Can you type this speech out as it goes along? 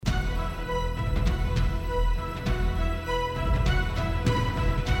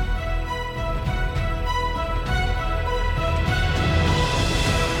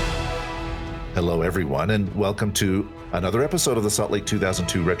everyone, and welcome to another episode of the Salt Lake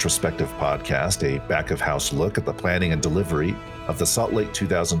 2002 Retrospective Podcast, a back-of-house look at the planning and delivery of the Salt Lake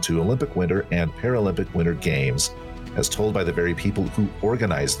 2002 Olympic Winter and Paralympic Winter Games, as told by the very people who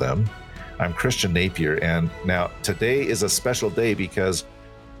organized them. I'm Christian Napier, and now today is a special day because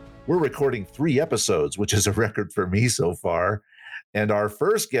we're recording 3 episodes, which is a record for me so far. And our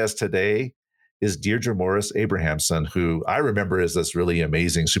first guest today is Deirdre Morris Abrahamson, who I remember as this really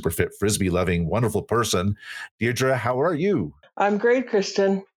amazing, super fit, Frisbee-loving, wonderful person. Deirdre, how are you? I'm great,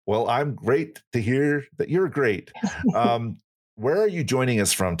 Christian. Well, I'm great to hear that you're great. Where are you joining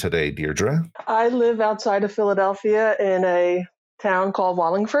us from today, Deirdre? I live outside of Philadelphia in a town called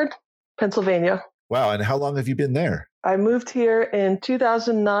Wallingford, Pennsylvania. Wow, and how long have you been there? I moved here in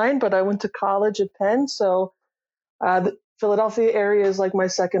 2009, but I went to college at Penn, so the Philadelphia area is like my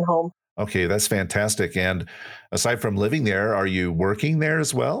second home. Okay, that's fantastic. And aside from living there, are you working there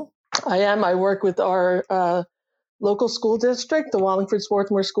as well? I am. I work with our local school district, the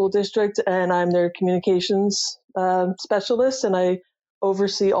Wallingford-Swarthmore School District, and I'm their communications specialist, and I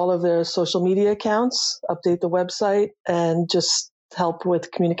oversee all of their social media accounts, update the website, and just help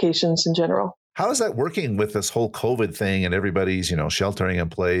with communications in general. How is that working with this whole COVID thing and everybody's, sheltering in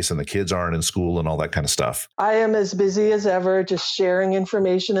place and the kids aren't in school and all that kind of stuff? I am as busy as ever, just sharing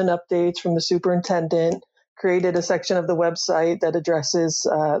information and updates from the superintendent, created a section of the website that addresses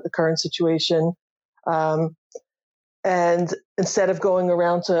the current situation. And instead of going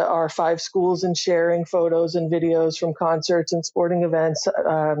around to our 5 schools and sharing photos and videos from concerts and sporting events,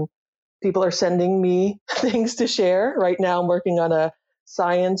 people are sending me things to share. Right now, I'm working on a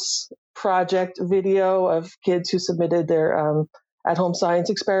science project video of kids who submitted their at-home science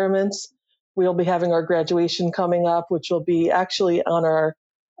experiments. We'll be having our graduation coming up, which will be actually on our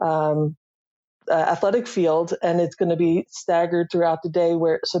athletic field, and it's going to be staggered throughout the day.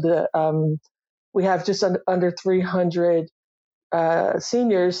 We have just under 300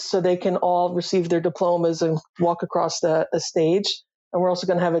 seniors, so they can all receive their diplomas and walk across the stage. And we're also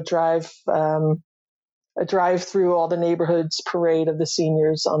going to have a drive through all the neighborhoods parade of the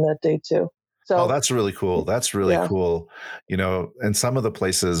seniors on that day too. So, that's really cool. That's really cool. And some of the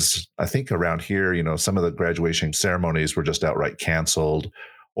places, I think around here, some of the graduation ceremonies were just outright canceled,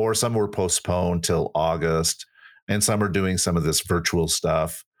 or some were postponed till August, and some are doing some of this virtual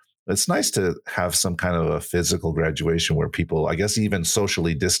stuff. It's nice to have some kind of a physical graduation where people, I guess, even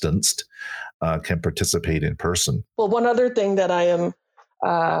socially distanced, can participate in person. Well, one other thing that I am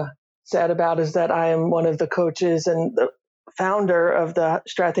sad about is that I am one of the coaches and the founder of the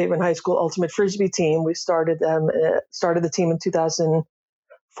Strathaven High School Ultimate Frisbee team. We started the team in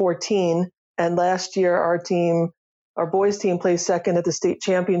 2014, and last year our boys team placed second at the state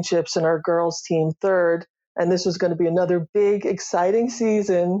championships and our girls team third. And this was going to be another big, exciting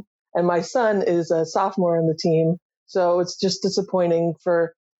season. And my son is a sophomore on the team, so it's just disappointing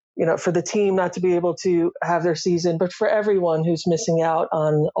for the team not to be able to have their season, but for everyone who's missing out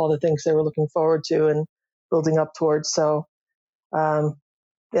on all the things they were looking forward to and building up towards. So,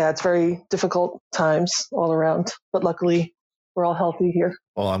 it's very difficult times all around, but luckily we're all healthy here.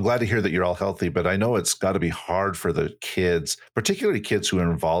 Well, I'm glad to hear that you're all healthy, but I know it's got to be hard for the kids, particularly kids who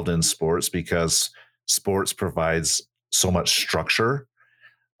are involved in sports, because sports provides so much structure,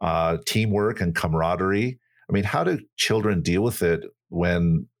 teamwork, and camaraderie. I mean, how do children deal with it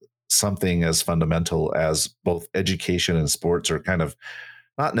when something as fundamental as both education and sports are kind of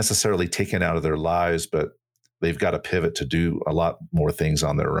not necessarily taken out of their lives, but they've got to pivot to do a lot more things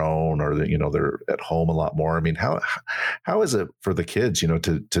on their own, or they're at home a lot more? I mean, how is it for the kids,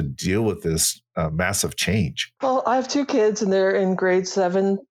 to deal with this massive change? Well, I have 2 kids, and they're in grade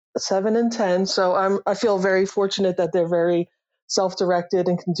 7 and 10. So I feel very fortunate that they're very self-directed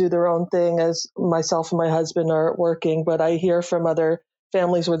and can do their own thing, as myself and my husband are working. But I hear from other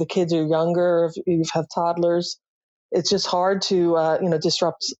families where the kids are younger, if you have toddlers, it's just hard to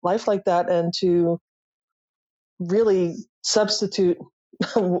disrupt life like that and to really substitute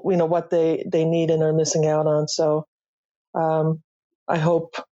what they need and are missing out on. So I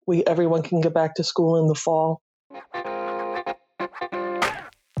hope everyone can get back to school in the fall.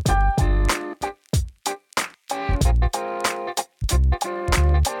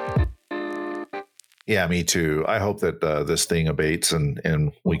 Yeah, me too. I hope that this thing abates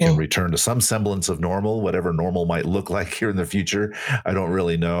and we can return to some semblance of normal, whatever normal might look like here in the future. I don't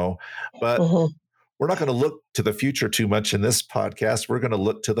really know. But we're not going to look to the future too much in this podcast. We're going to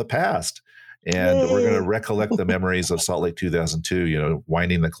look to the past. And we're going to recollect the memories of Salt Lake 2002,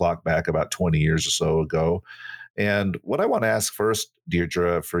 winding the clock back about 20 years or so ago. And what I want to ask first,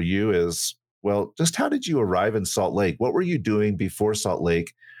 Deirdre, for you is, well, just how did you arrive in Salt Lake? What were you doing before Salt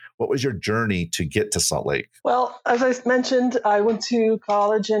Lake? What was your journey to get to Salt Lake? Well, as I mentioned, I went to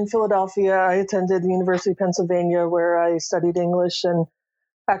college in Philadelphia. I attended the University of Pennsylvania, where I studied English and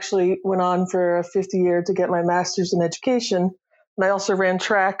actually went on for a fifth year to get my master's in education. And I also ran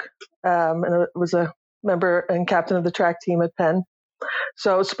track, and I was a member and captain of the track team at Penn.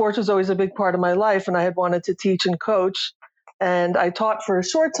 So sports was always a big part of my life, and I had wanted to teach and coach. And I taught for a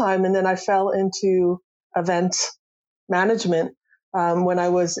short time, and then I fell into event management. When I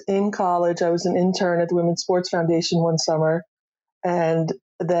was in college, I was an intern at the Women's Sports Foundation one summer, and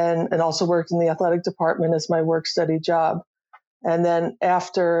also worked in the athletic department as my work study job. And then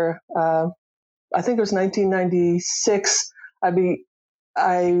after, I think it was 1996,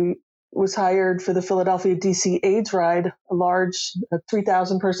 I was hired for the Philadelphia DC AIDS ride, a large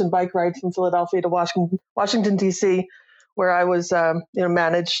 3,000 person bike ride from Philadelphia to Washington DC, where I was,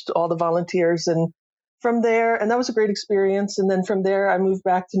 managed all the volunteers. And from there, and that was a great experience. And then from there, I moved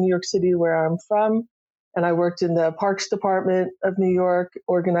back to New York City, where I'm from. And I worked in the Parks Department of New York,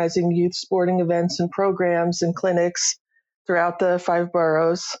 organizing youth sporting events and programs and clinics throughout the 5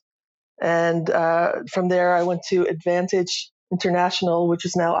 boroughs. And from there, I went to Advantage International, which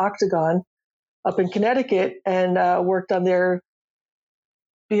is now Octagon, up in Connecticut, and worked on their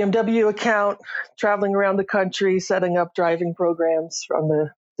BMW account, traveling around the country, setting up driving programs from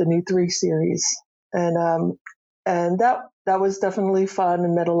the new 3 Series. And that was definitely fun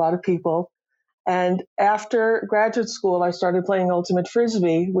and met a lot of people. And after graduate school, I started playing Ultimate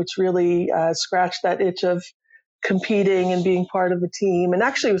Frisbee, which really scratched that itch of competing and being part of a team. And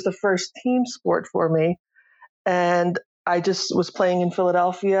actually, it was the first team sport for me. And I just was playing in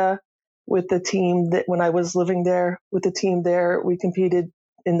Philadelphia with the team that when I was living there with the team there, we competed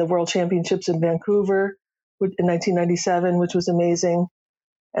in the World Championships in Vancouver in 1997, which was amazing.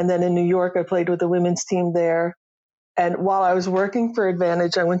 And then in New York, I played with the women's team there. And while I was working for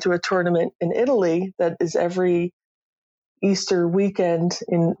Advantage, I went to a tournament in Italy that is every Easter weekend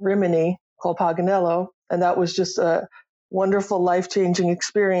in Rimini called Paganello. And that was just a wonderful, life-changing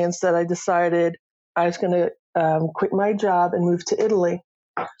experience that I decided I was going to quit my job and move to Italy.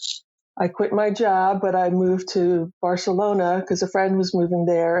 I quit my job, but I moved to Barcelona because a friend was moving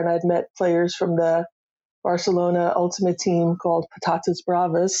there, and I'd met players from the Barcelona Ultimate team called Patatas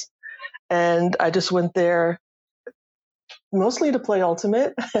Bravas. And I just went there mostly to play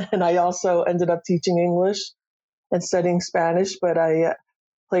Ultimate. And I also ended up teaching English and studying Spanish, but I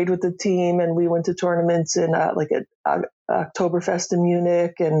played with the team, and we went to tournaments in at Oktoberfest in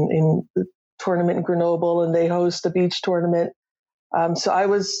Munich and in the tournament in Grenoble, and they host a beach tournament. So I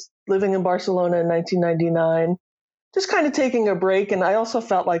was living in Barcelona in 1999, just kind of taking a break. And I also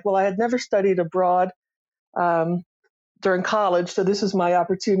felt like, well, I had never studied abroad during college, so this is my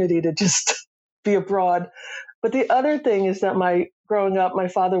opportunity to just be abroad. But the other thing is that growing up, my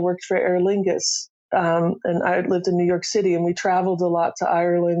father worked for Aer Lingus, and I lived in New York City, and we traveled a lot to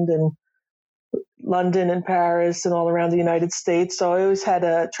Ireland and London and Paris and all around the United States. So I always had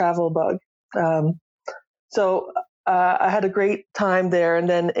a travel bug. So I had a great time there. And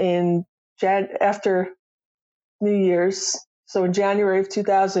then after New Year's, so in January of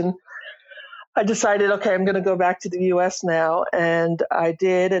 2000, I decided, okay, I'm going to go back to the U.S. now. And I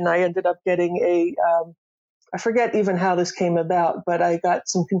did, and I ended up getting I forget even how this came about, but I got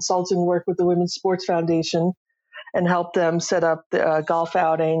some consulting work with the Women's Sports Foundation and helped them set up the golf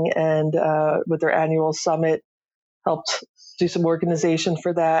outing and with their annual summit, helped do some organization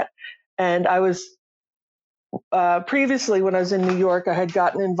for that. And I was previously, when I was in New York, I had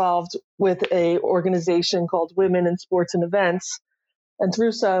gotten involved with a organization called Women in Sports and Events. And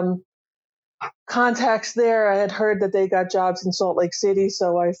through some contacts there, I had heard that they got jobs in Salt Lake City.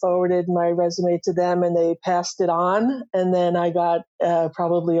 So I forwarded my resume to them, and they passed it on. And then I got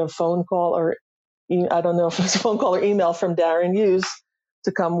probably a phone call, or I don't know if it was a phone call or email from Darren Hughes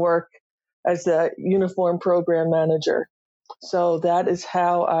to come work as the uniform program manager. So that is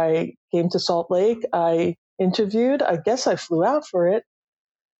how I came to Salt Lake. I interviewed. I guess I flew out for it.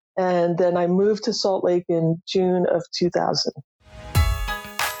 And then I moved to Salt Lake in June of 2000.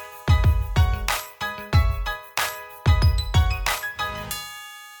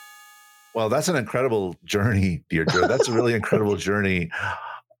 Well, that's an incredible journey, Deirdre. That's a really incredible journey.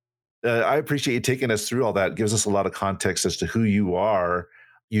 I appreciate you taking us through all that. It gives us a lot of context as to who you are.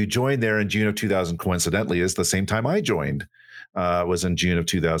 You joined there in June of 2000, coincidentally, is the same time I joined, was in June of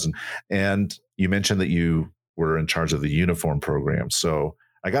 2000. And you mentioned that you were in charge of the uniform program. So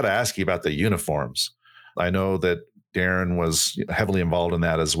I got to ask you about the uniforms. I know that Darren was heavily involved in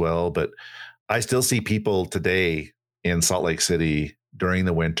that as well, but I still see people today in Salt Lake City during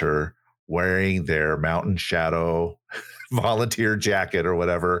the winter wearing their Mountain Shadow, volunteer jacket or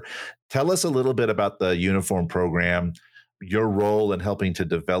whatever. Tell us a little bit about the uniform program, your role in helping to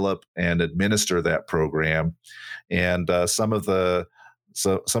develop and administer that program, and some of the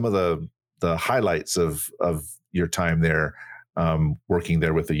highlights of your time there, working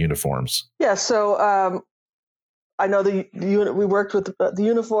there with the uniforms. Yeah, so I know we worked with the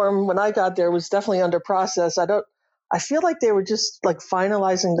uniform when I got there was definitely under process. I feel like they were just like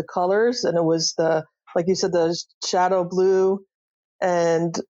finalizing the colors, and it was like you said, the shadow blue,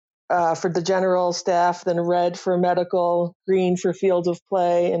 and for the general staff, then red for medical, green for field of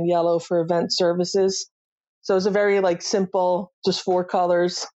play, and yellow for event services. So it was a very like simple, just 4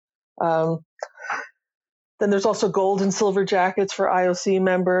 colors. Then there's also gold and silver jackets for IOC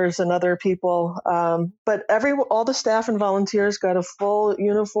members and other people. But all the staff and volunteers got a full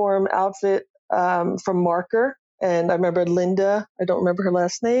uniform outfit from Marker. And I remember Linda, I don't remember her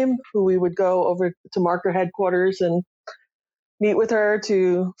last name, who we would go over to Marker headquarters and meet with her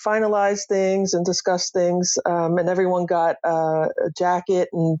to finalize things and discuss things. And everyone got a jacket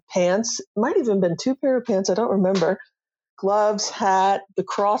and pants. It might have even been 2 pair of pants, I don't remember. Gloves, hat, the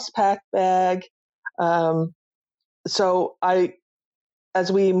cross pack bag. So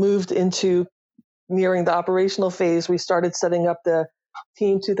as we moved into nearing the operational phase, we started setting up the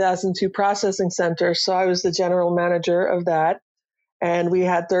Team 2002 Processing Center. So I was the general manager of that. And we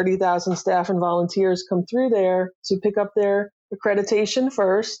had 30,000 staff and volunteers come through there to pick up their accreditation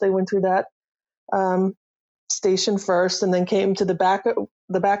first. They went through that station first, and then came to the back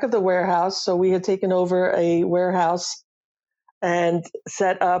of the warehouse. So we had taken over a warehouse and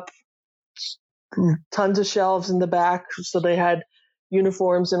set up tons of shelves in the back. So they had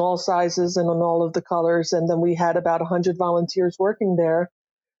uniforms in all sizes and in all of the colors. And then we had about 100 volunteers working there,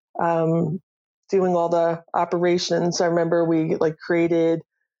 doing all the operations. I remember we created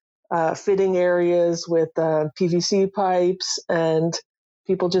fitting areas with PVC pipes, and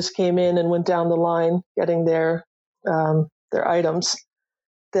people just came in and went down the line getting their items.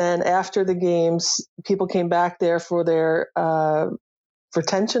 Then after the games, people came back there for their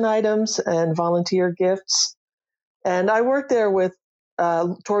retention items and volunteer gifts. And I worked there with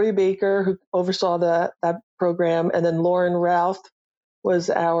Tori Baker, who oversaw that program, and then Lauren Routh was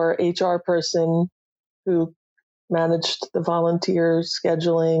our HR person who managed the volunteer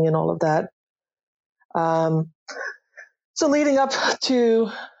scheduling and all of that. So leading up to,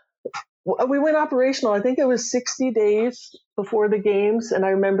 we went operational, I think it was 60 days before the games. And I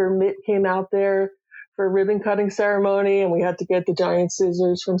remember Mitt came out there for a ribbon cutting ceremony, and we had to get the giant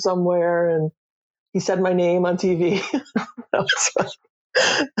scissors from somewhere. And he said my name on TV.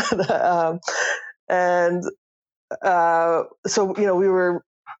 So, we were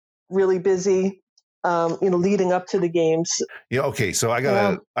really busy, leading up to the games. Yeah. Okay. So I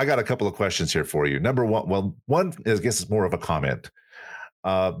got a couple of questions here for you. Number one, one is, I guess it's more of a comment.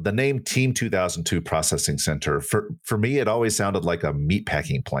 The name Team 2002 Processing Center, for me, it always sounded like a meat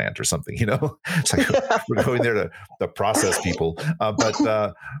packing plant or something, It's like we're going there to process people.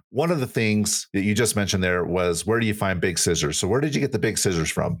 But one of the things that you just mentioned there was, where do you find big scissors? So where did you get the big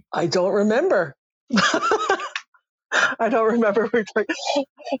scissors from? I don't remember. I don't remember.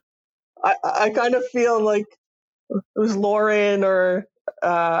 I kind of feel like it was Lauren, or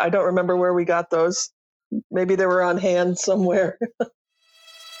I don't remember where we got those. Maybe they were on hand somewhere.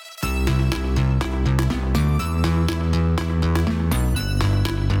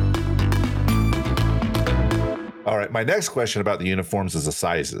 All right. My next question about the uniforms is the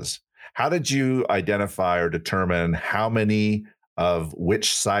sizes. How did you identify or determine how many of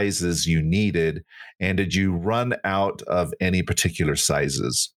which sizes you needed? And did you run out of any particular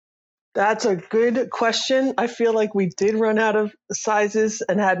sizes? That's a good question. I feel like we did run out of sizes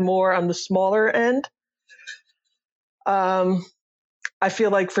and had more on the smaller end. I feel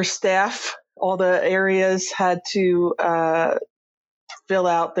like for staff, all the areas had to fill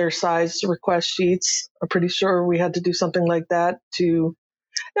out their size request sheets. I'm pretty sure we had to do something like that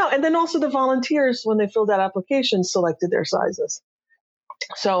and then also the volunteers, when they filled out applications, selected their sizes.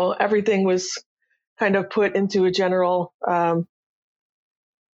 So everything was kind of put into a general,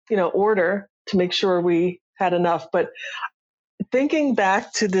 order to make sure we had enough. But thinking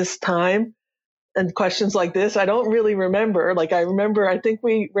back to this time and questions like this, I don't really remember. I think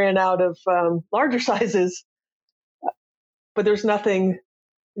we ran out of larger sizes, but there's nothing,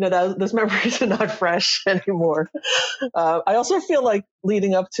 those memories are not fresh anymore. I also feel like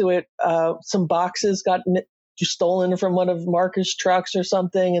leading up to it, some boxes got stolen from one of Marcus' trucks or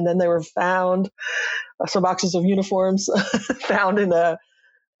something, and then they were found, some boxes of uniforms found in a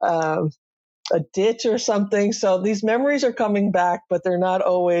ditch or something. So these memories are coming back, but they're not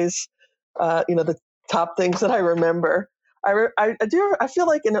always, the top things that I remember. I feel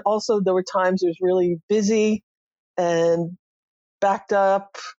like, and also there were times it was really busy and backed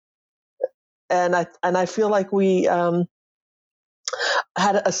up, and I feel like we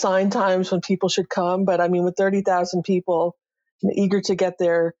had assigned times when people should come. But I mean, with 30,000 people eager to get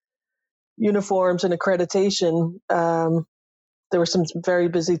their uniforms and accreditation, there were some very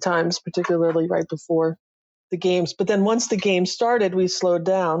busy times, particularly right before the games. But then once the game started, we slowed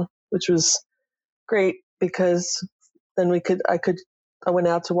down, which was great because then I went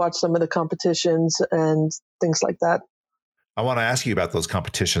out to watch some of the competitions and things like that. I want to ask you about those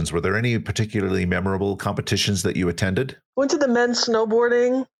competitions. Were there any particularly memorable competitions that you attended? Went to the men's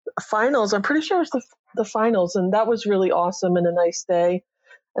snowboarding finals. I'm pretty sure it was the finals, and that was really awesome and a nice day.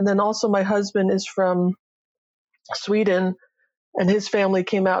 And then also my husband is from Sweden, and his family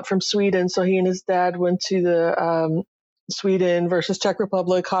came out from Sweden, so he and his dad went to the Sweden versus Czech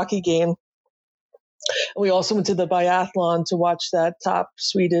Republic hockey game. We also went to the biathlon to watch that top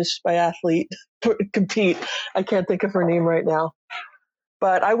Swedish biathlete compete. I can't think of her name right now,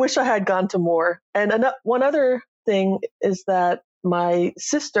 but I wish I had gone to more. And one other thing is that my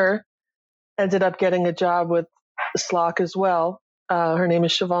sister ended up getting a job with SLOC as well. Her name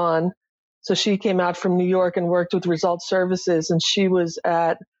is Siobhan. So she came out from New York and worked with Result Services, and she was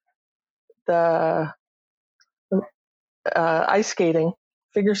at the ice skating,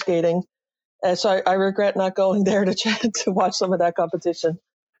 figure skating. And so I regret not going there to watch some of that competition.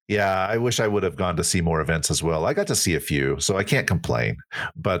 Yeah, I wish I would have gone to see more events as well. I got to see a few, so I can't complain.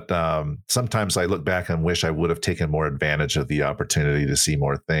 But sometimes I look back and wish I would have taken more advantage of the opportunity to see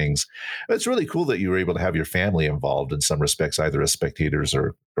more things. It's really cool that you were able to have your family involved in some respects, either as spectators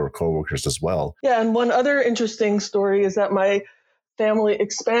or coworkers as well. Yeah, and one other interesting story is that my family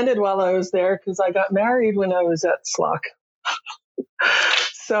expanded while I was there because I got married when I was at SLOC.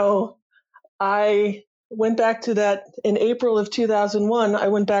 So I went back to that in April of 2001. I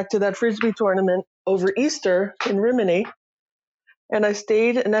went back to that Frisbee tournament over Easter in Rimini, and I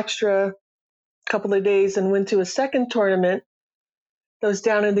stayed an extra couple of days and went to a second tournament that was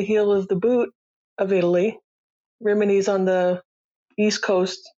down in the heel of the boot of Italy. Rimini's on the East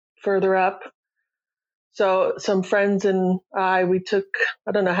Coast, further up. So some friends and I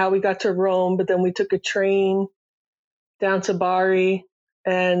don't know how we got to Rome, but then we took a train down to Bari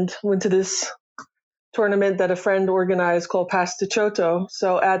and went to this tournament that a friend organized called Pasticciotto.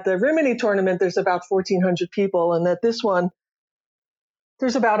 So at the Rimini tournament, there's about 1,400 people. And at this one,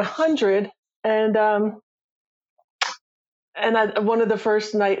 there's about 100. And one of the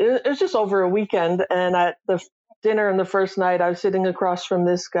first night, it was just over a weekend. And at the dinner on the first night, I was sitting across from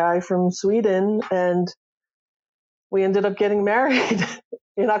this guy from Sweden, and we ended up getting married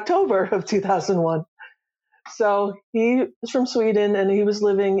in October of 2001. So he was from Sweden, and he was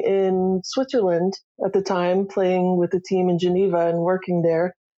living in Switzerland at the time, playing with the team in Geneva and working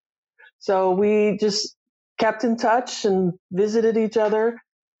there. So we just kept in touch and visited each other.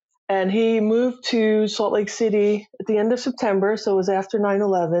 And he moved to Salt Lake City at the end of September, so it was after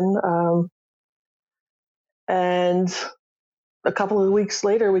 9/11. And a couple of weeks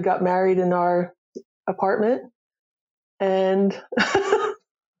later, we got married in our apartment. And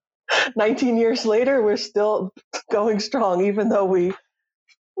 19 years later, we're still going strong, even though we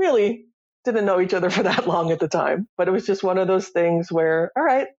really didn't know each other for that long at the time. But it was just one of those things where, all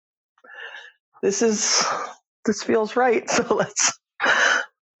right, this feels right. So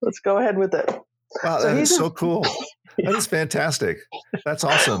let's go ahead with it. Wow, that is so cool. That is fantastic. That's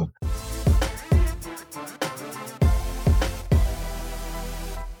awesome.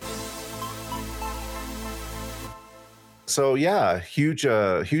 So yeah, huge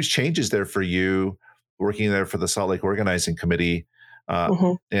changes there for you working there for the Salt Lake Organizing Committee.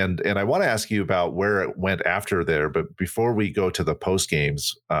 And I want to ask you about where it went after there. But before we go to the post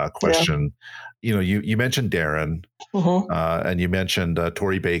games question, you mentioned Darren and you mentioned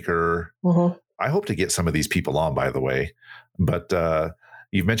Tori Baker. I hope to get some of these people on, by the way, but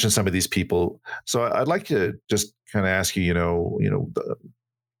you've mentioned some of these people. So I'd like to just kind of ask you,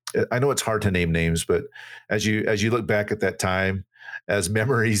 I know it's hard to name names, but as you look back at that time, as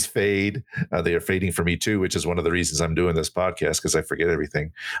memories fade, they are fading for me too, which is one of the reasons I'm doing this podcast, because I forget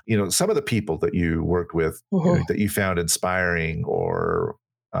everything. Some of the people that you worked with that you found inspiring, or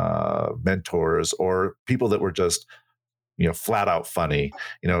mentors, or people that were just, flat out funny,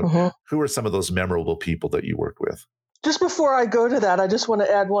 who are some of those memorable people that you worked with? Just before I go to that, I just want to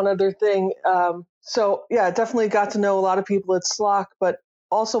add one other thing. So yeah, I definitely got to know a lot of people at SLOC, but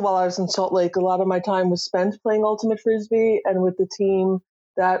also while I was in Salt Lake, a lot of my time was spent playing Ultimate Frisbee, and with the team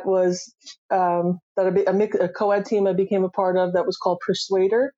that was a co-ed team I became a part of that was called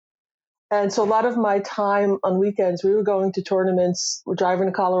Persuader. And so a lot of my time on weekends, we were going to tournaments. We're driving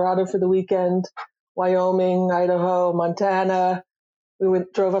to Colorado for the weekend, Wyoming, Idaho, Montana.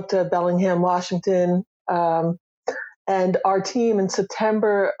 Drove up to Bellingham, Washington. And our team in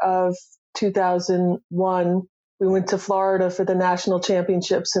September of 2001, we went to Florida for the national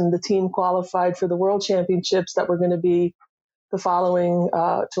championships, and the team qualified for the world championships that were going to be the following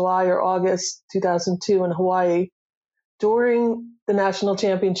July or August 2002 in Hawaii. During the national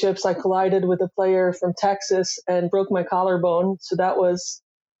championships, I collided with a player from Texas and broke my collarbone. So that was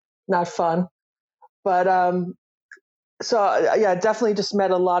not fun. But definitely just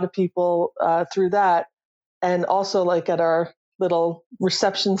met a lot of people through that. And also like at our little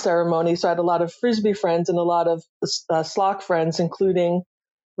reception ceremony. So I had a lot of Frisbee friends and a lot of Slock friends, including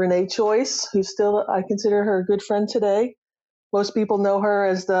Renee Choice, who still, I consider her a good friend today. Most people know her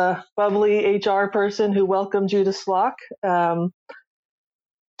as the bubbly HR person who welcomed you to Slock.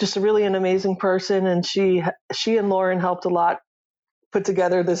 Just really an amazing person. And she and Lauren helped a lot put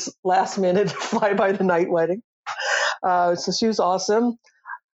together this last minute fly by the night wedding. So she was awesome.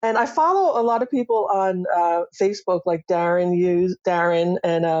 And I follow a lot of people on Facebook, like Darren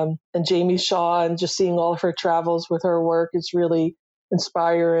and Jamie Shaw, and just seeing all of her travels with her work is really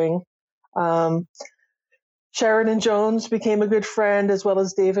inspiring. Sheridan Jones became a good friend, as well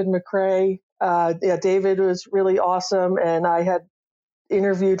as David McRae. David was really awesome, and I had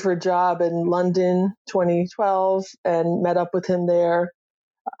interviewed for a job in London 2012 and met up with him there.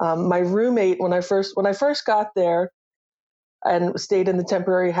 My roommate, when I first got there and stayed in the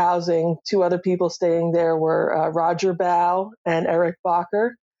temporary housing, two other people staying there were Roger Bao and Eric Bacher.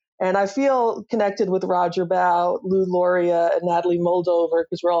 And I feel connected with Roger Bao, Lou Loria, and Natalie Moldover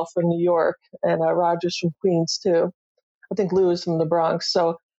because we're all from New York, and Roger's from Queens too. I think Lou is from the Bronx.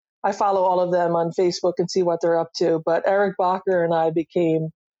 So I follow all of them on Facebook and see what they're up to. But Eric Bacher and I became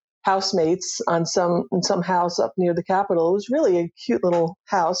housemates in some house up near the Capitol. It was really a cute little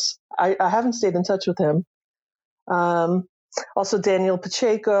house. I haven't stayed in touch with him. Also Daniel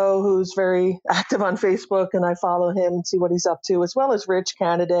Pacheco, who's very active on Facebook, and I follow him and see what he's up to, as well as Rich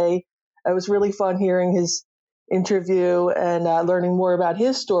Canaday. It was really fun hearing his interview and learning more about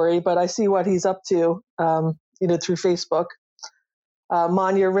his story, but I see what he's up to, through Facebook.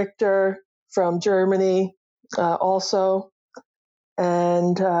 Manja Richter from Germany, also.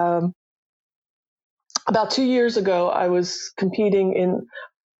 And about 2 years ago, I was competing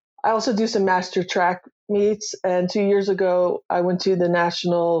I also do some master track meets. And 2 years ago, I went to the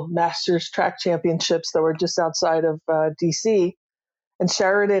National Masters Track Championships that were just outside of DC. And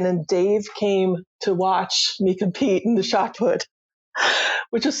Sheridan and Dave came to watch me compete in the shot put,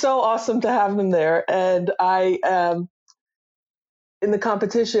 which was so awesome to have them there. And I, in the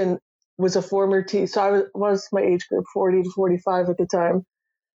competition, was a former team. So I was my age group, 40 to 45 at the time.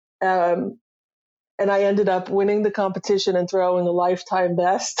 And I ended up winning the competition and throwing a lifetime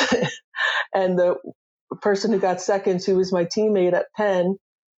best. And the person who got second, who was my teammate at Penn,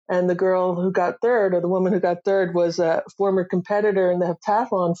 and the girl who got third, or the woman who got third, was a former competitor in the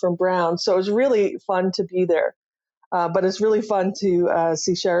heptathlon from Brown. So it was really fun to be there. But it's really fun to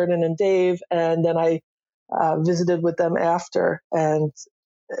see Sheridan and Dave. And then I visited with them after. And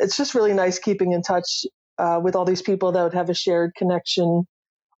it's just really nice keeping in touch with all these people that would have a shared connection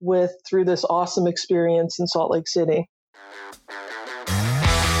with through this awesome experience in Salt Lake City.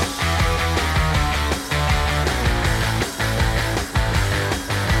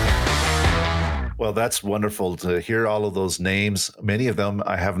 Well, that's wonderful to hear all of those names. Many of them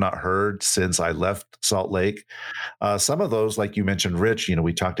I have not heard since I left Salt Lake. Some of those, like you mentioned, Rich,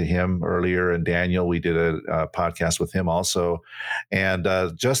 we talked to him earlier, and Daniel, we did a podcast with him also. And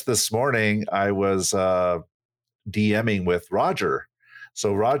just this morning, I was DMing with Roger.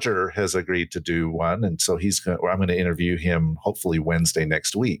 So Roger has agreed to do one. And so I'm going to interview him hopefully Wednesday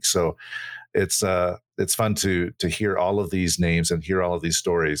next week. So it's fun to hear all of these names and hear all of these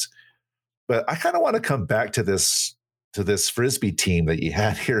stories. But I kind of want to come back to this Frisbee team that you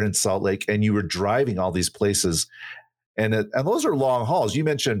had here in Salt Lake, and you were driving all these places, and those are long hauls. You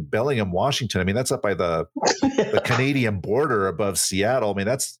mentioned Bellingham, Washington. I mean, that's up by the Canadian border above Seattle. I mean,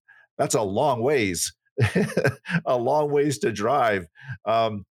 that's a long ways, a long ways to drive. I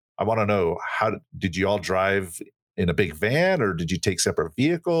want to know, how did you all drive in a big van, or did you take separate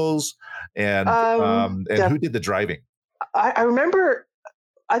vehicles? And who did the driving? I remember.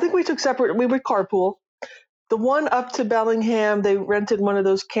 I think we took separate. We would carpool. The one up to Bellingham, they rented one of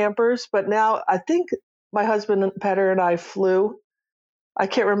those campers. But now I think my husband Petter and I flew. I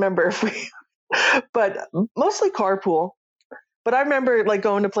can't remember if we, but mostly carpool. But I remember like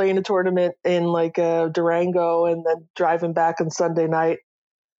going to play in a tournament in like Durango and then driving back on Sunday night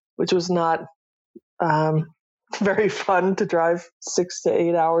which was not very fun to drive 6 to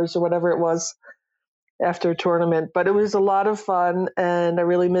 8 hours or whatever it was after a tournament. But it was a lot of fun, and I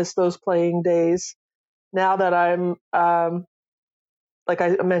really miss those playing days. Now that I'm, like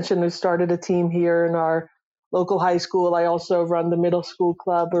I mentioned, we started a team here in our local high school. I also run the middle school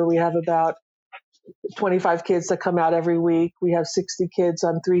club where we have about 25 kids that come out every week. We have 60 kids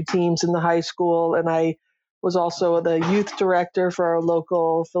on 3 teams in the high school, and I was also the youth director for our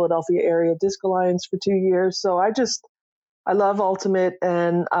local Philadelphia area Disc Alliance for 2 years. So I love Ultimate,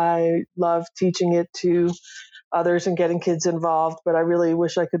 and I love teaching it to others and getting kids involved, but I really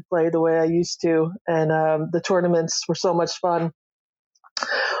wish I could play the way I used to. And the tournaments were so much fun.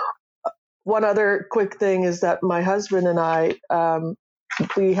 One other quick thing is that my husband and I,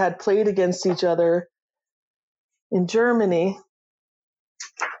 we had played against each other in Germany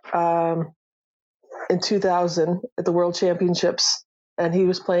in 2000 at the World Championships, and he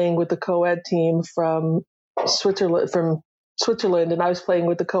was playing with the co-ed team from Switzerland, and I was playing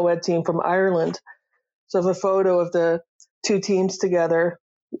with the co-ed team from Ireland. So I have a photo of the 2 teams together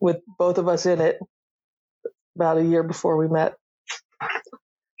with both of us in it about a year before we met.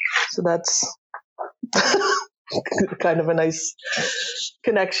 So that's kind of a nice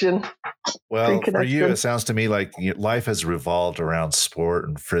connection. Well, for you, it sounds to me like life has revolved around sport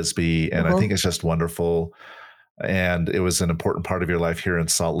and Frisbee, and I think it's just wonderful. And it was an important part of your life here in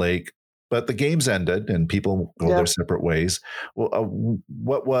Salt Lake. But the games ended and people go their separate ways. Well,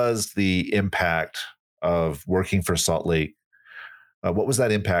 what was the impact of working for Salt Lake? What was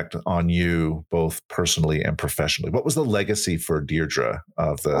that impact on you, both personally and professionally? What was the legacy for Deirdre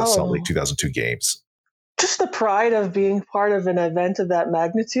of the Salt Lake 2002 games? Just the pride of being part of an event of that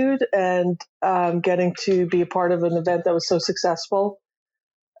magnitude and getting to be a part of an event that was so successful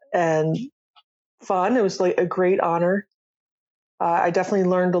and fun. It was like a great honor. I definitely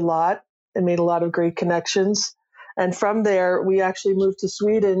learned a lot and made a lot of great connections. And from there, we actually moved to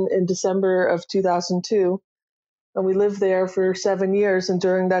Sweden in December of 2002. And we lived there for 7 years. And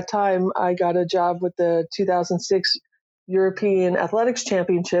during that time, I got a job with the 2006 European Athletics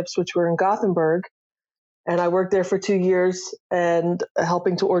Championships, which were in Gothenburg. And I worked there for 2 years and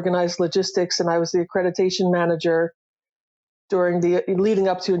helping to organize logistics. And I was the accreditation manager leading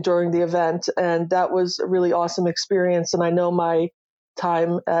up to and during the event. And that was a really awesome experience. And I know my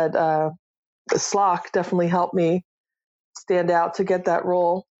time at SLOC definitely helped me stand out to get that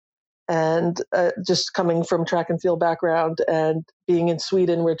role. And just coming from track and field background and being in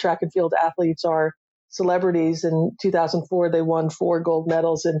Sweden where track and field athletes are celebrities. In 2004, they won 4 gold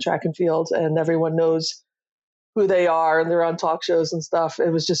medals in track and field, and everyone knows who they are, and they're on talk shows and stuff.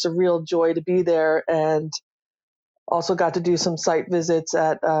 It was just a real joy to be there, and also got to do some site visits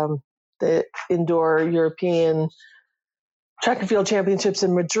at the indoor European track and field championships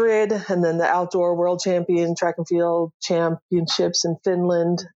in Madrid, and then the outdoor world champion track and field championships in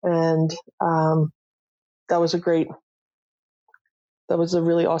Finland. And that was a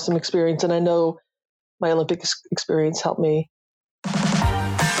really awesome experience. And I know my Olympic experience helped me.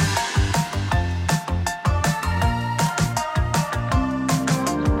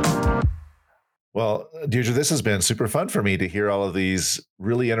 Well, Deirdre, this has been super fun for me to hear all of these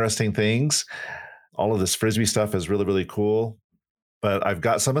really interesting things. All of this Frisbee stuff is really, really cool. But I've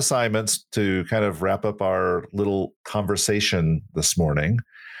got some assignments to kind of wrap up our little conversation this morning.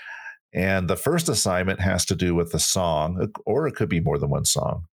 And the first assignment has to do with the song, or it could be more than one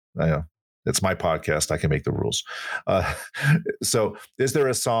song. It's my podcast. I can make the rules. So is there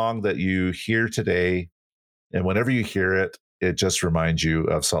a song that you hear today, and whenever you hear it, it just reminds you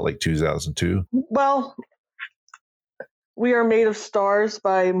of Salt Lake 2002? Well, We Are Made of Stars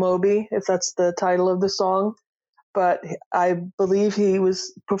by Moby, if that's the title of the song. But I believe he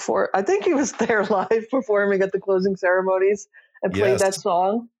was there live performing at the closing ceremonies and played that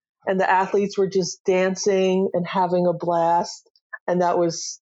song. And the athletes were just dancing and having a blast. And that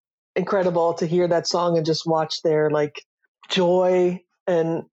was incredible to hear that song and just watch their joy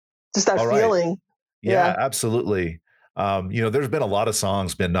and just that feeling. Yeah, absolutely. There's been a lot of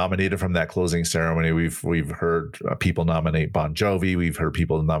songs been nominated from that closing ceremony. We've heard people nominate Bon Jovi. We've heard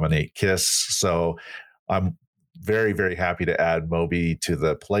people nominate Kiss. So I'm very, very happy to add Moby to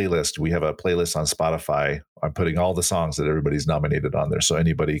the playlist. We have a playlist on Spotify. I'm putting all the songs that everybody's nominated on there. So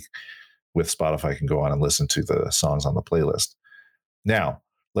anybody with Spotify can go on and listen to the songs on the playlist. Now,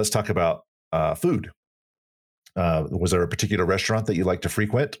 let's talk about food. Was there a particular restaurant that you like to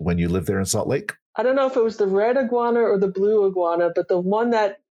frequent when you lived there in Salt Lake? I don't know if it was the Red Iguana or the Blue Iguana, but the one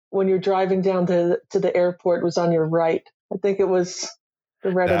that when you're driving down to the airport was on your right. I think it was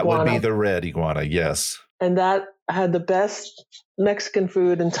the Red Iguana. That would be the Red Iguana, yes. and that had the best Mexican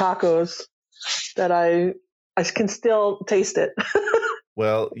food and tacos that I can still taste it.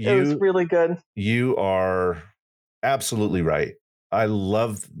 Well, It was really good. You are absolutely right. I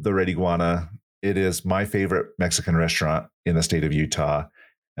love the Red Iguana. It is my favorite Mexican restaurant in the state of Utah.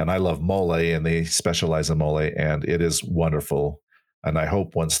 And I love mole, and they specialize in mole, and it is wonderful. And I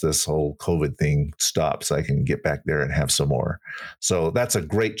hope once this whole COVID thing stops, I can get back there and have some more. So that's a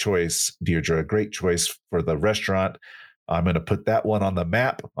great choice, Deirdre. A great choice for the restaurant. I'm going to put that one on the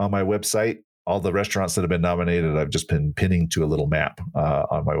map on my website. All the restaurants that have been nominated, I've just been pinning to a little map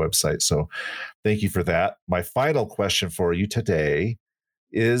on my website. So thank you for that. My final question for you today: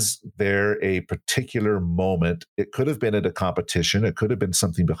 is there a particular moment? It could have been at a competition, it could have been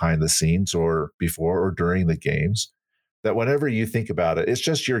something behind the scenes or before or during the games, that whenever you think about it, it's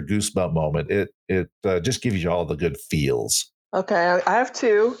just your goosebump moment. It just gives you all the good feels. Okay, I have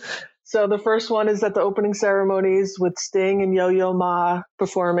two. So the first one is at the opening ceremonies with Sting and Yo-Yo Ma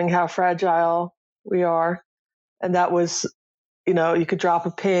performing How Fragile We Are. And that was, you could drop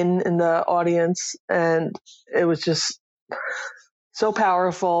a pin in the audience, and it was just so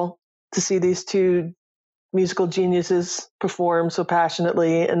powerful to see these two musical geniuses perform so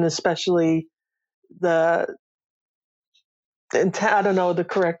passionately, and especially I don't know the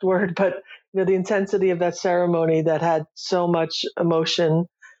correct word, but the intensity of that ceremony that had so much emotion,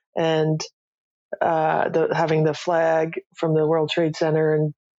 and having the flag from the World Trade Center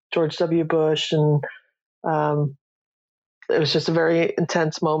and George W. Bush, and it was just a very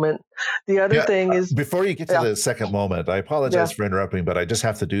intense moment. The other thing is, before you get to the second moment, I apologize for interrupting, but I just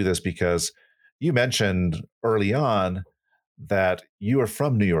have to do this because you mentioned early on that you are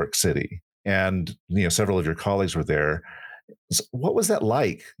from New York City, and several of your colleagues were there. What was that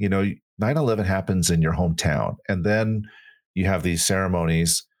like? 9/11 happens in your hometown, and then you have these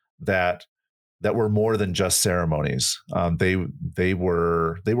ceremonies that were more than just ceremonies. They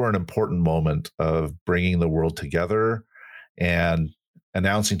were an important moment of bringing the world together and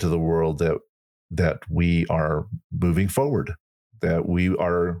announcing to the world that we are moving forward, that we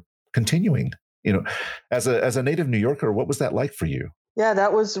are continuing. As a native New Yorker, what was that like for you? Yeah,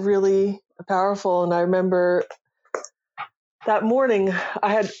 that was really powerful. And I remember that morning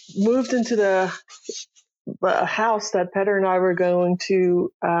I had moved into the house that Petter and I were going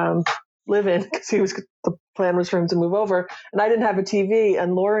to live in, because the plan was for him to move over, and I didn't have a TV.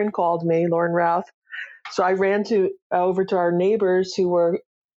 And Lauren called me, Lauren Routh. So I ran over to our neighbors who were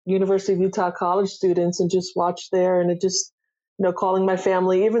University of Utah college students, and just watched there. And it just, calling my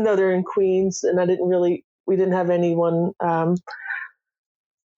family, even though they're in Queens, and we didn't have anyone,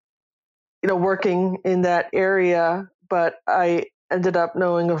 working in that area. But I ended up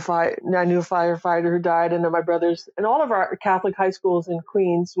knowing I knew a firefighter who died, and my brothers, and all of our Catholic high schools in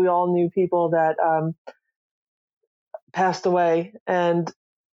Queens, we all knew people that passed away, and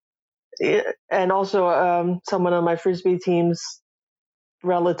also someone on my Frisbee team's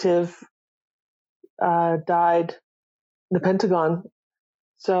relative died in the Pentagon.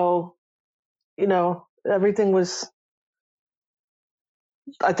 So, everything was,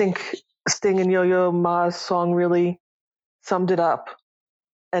 I think Sting and Yo-Yo Ma's song really summed it up.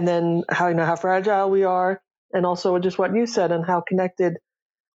 And then how fragile we are, and also just what you said, and how connected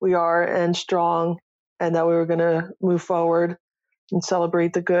we are and strong, and that we were going to move forward and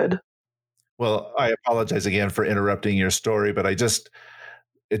celebrate the good. Well, I apologize again for interrupting your story, but it just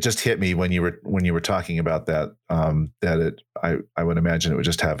hit me when you were talking about that. I would imagine it would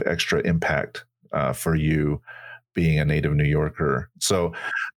just have extra impact for you being a native New Yorker. So,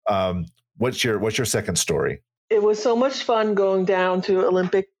 what's your second story? It was so much fun going down to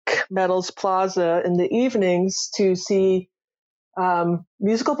Olympic Medals Plaza in the evenings to see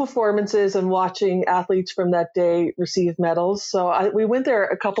musical performances and watching athletes from that day receive medals. So we went there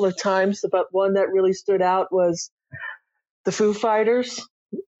a couple of times, but one that really stood out was the Foo Fighters.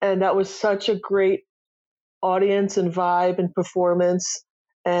 And that was such a great audience and vibe and performance.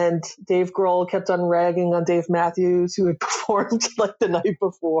 And Dave Grohl kept on ragging on Dave Matthews, who had performed like the night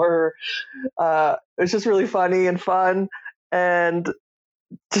before. It was just really funny and fun, and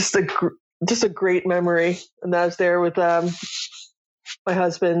just a great memory. And I was there with my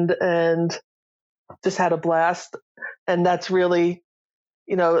husband, and just had a blast. And that's really,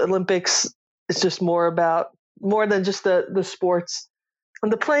 Olympics is just more than just the sports. On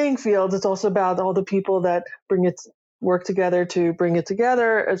the playing field, it's also about all the people that work together to bring it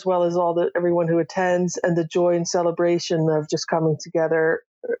together, as well as everyone who attends, and the joy and celebration of just coming together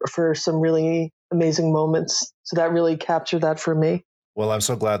for some really amazing moments. So that really captured that for me. Well, I'm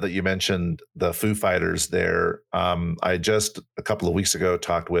so glad that you mentioned the Foo Fighters there. I just a couple of weeks ago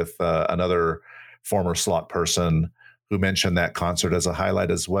talked with another former slot person, who mentioned that concert as a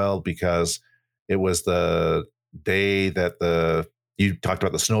highlight as well, because it was the day that you talked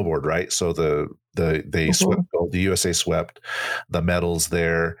about the snowboard, right? So they swept gold, the USA swept the medals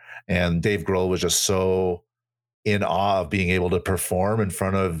there, and Dave Grohl was just so in awe of being able to perform in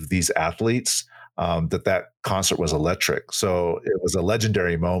front of these athletes, that concert was electric. So it was a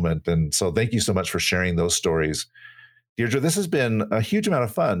legendary moment. And so thank you so much for sharing those stories. Deirdre, this has been a huge amount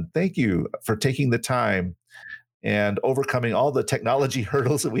of fun. Thank you for taking the time and overcoming all the technology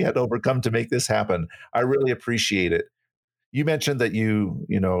hurdles that we had to overcome to make this happen. I really appreciate it. You mentioned that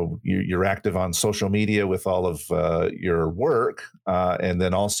you're active on social media with all of your work, and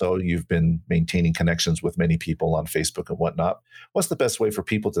then also you've been maintaining connections with many people on Facebook and whatnot. What's the best way for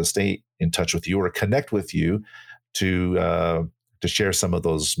people to stay in touch with you or connect with you to share some of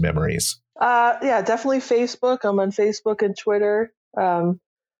those memories? Yeah, definitely Facebook. I'm on Facebook and Twitter, and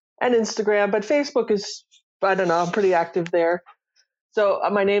Instagram, but Facebook is, I don't know, I'm pretty active there. So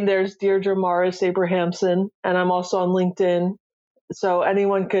my name there is Deirdre Morris Abrahamson, and I'm also on LinkedIn. So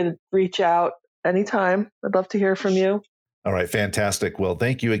anyone could reach out anytime. I'd love to hear from you. All right, fantastic. Well,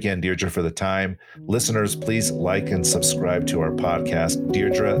 thank you again, Deirdre, for the time. Listeners, please like and subscribe to our podcast.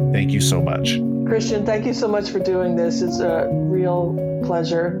 Deirdre, thank you so much. Christian, thank you so much for doing this. It's a real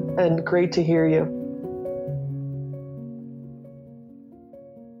pleasure and great to hear you.